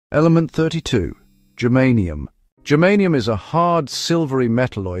Element 32. Germanium. Germanium is a hard, silvery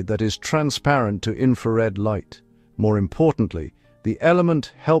metalloid that is transparent to infrared light. More importantly, the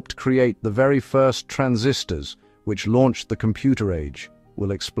element helped create the very first transistors, which launched the computer age.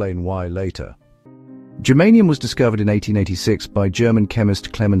 We'll explain why later. Germanium was discovered in 1886 by German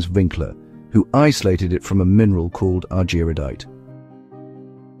chemist Clemens Winkler, who isolated it from a mineral called argyrodite.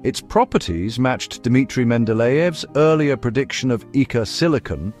 Its properties matched Dmitry Mendeleev's earlier prediction of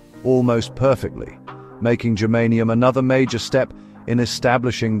silicon almost perfectly, making germanium another major step in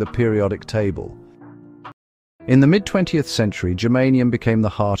establishing the periodic table. In the mid-20th century, germanium became the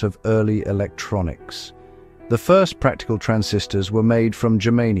heart of early electronics. The first practical transistors were made from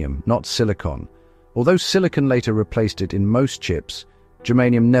germanium, not silicon. Although silicon later replaced it in most chips,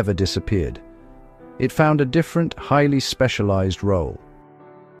 germanium never disappeared. It found a different, highly specialized role.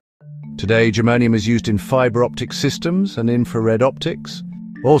 Today, germanium is used in fiber optic systems and infrared optics,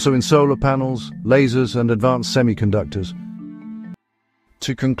 also in solar panels, lasers, and advanced semiconductors.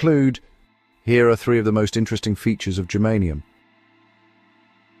 To conclude, here are three of the most interesting features of germanium.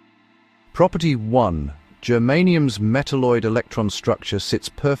 Property 1. Germanium's metalloid electron structure sits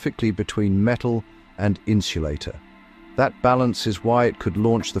perfectly between metal and insulator. That balance is why it could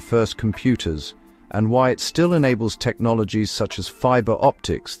launch the first computers, and why it still enables technologies such as fiber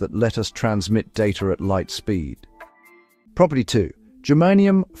optics that let us transmit data at light speed. Property 2.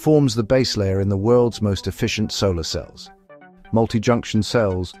 Germanium forms the base layer in the world's most efficient solar cells. Multi-junction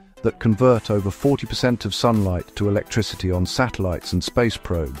cells that convert over 40% of sunlight to electricity on satellites and space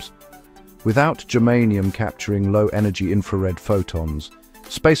probes. Without germanium capturing low-energy infrared photons,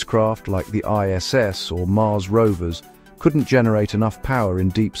 spacecraft like the ISS or Mars rovers couldn't generate enough power in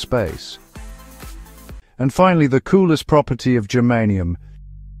deep space. And finally, the coolest property of germanium.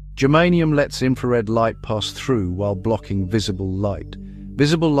 Germanium lets infrared light pass through while blocking visible light.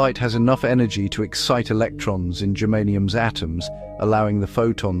 Visible light has enough energy to excite electrons in germanium's atoms, allowing the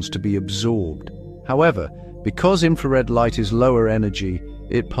photons to be absorbed. However, because infrared light is lower energy,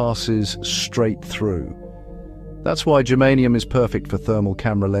 it passes straight through. That's why germanium is perfect for thermal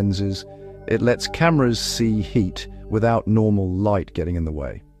camera lenses. It lets cameras see heat without normal light getting in the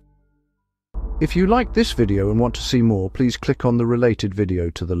way. If you liked this video and want to see more, please click on the related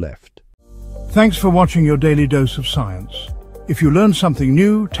video to the left. Thanks for watching your daily dose of science. If you learned something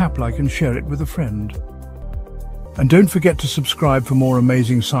new, tap like and share it with a friend. And don't forget to subscribe for more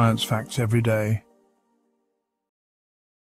amazing science facts every day.